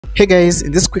Hey guys,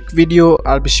 in this quick video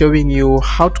I'll be showing you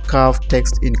how to carve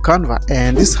text in Canva,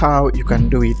 and this is how you can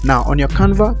do it. Now on your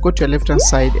Canva, go to your left hand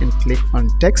side and click on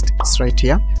text. It's right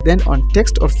here. Then on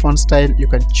text or font style, you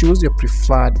can choose your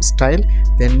preferred style.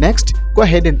 Then next, go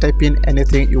ahead and type in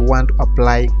anything you want to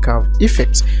apply curve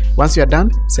effects. Once you're done,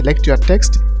 select your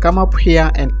text, come up here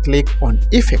and click on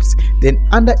effects. Then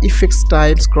under effect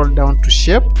style, scroll down to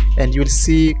shape and you'll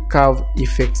see curve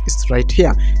effects is right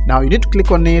here. Now you need to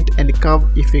click on it and the curve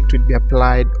effect will be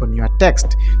applied on your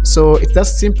text. So it's that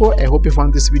simple. I hope you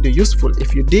found this video useful.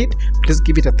 If you did, please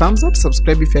give it a thumbs up,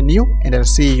 subscribe if you're new, and I'll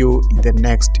see you in the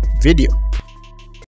next video.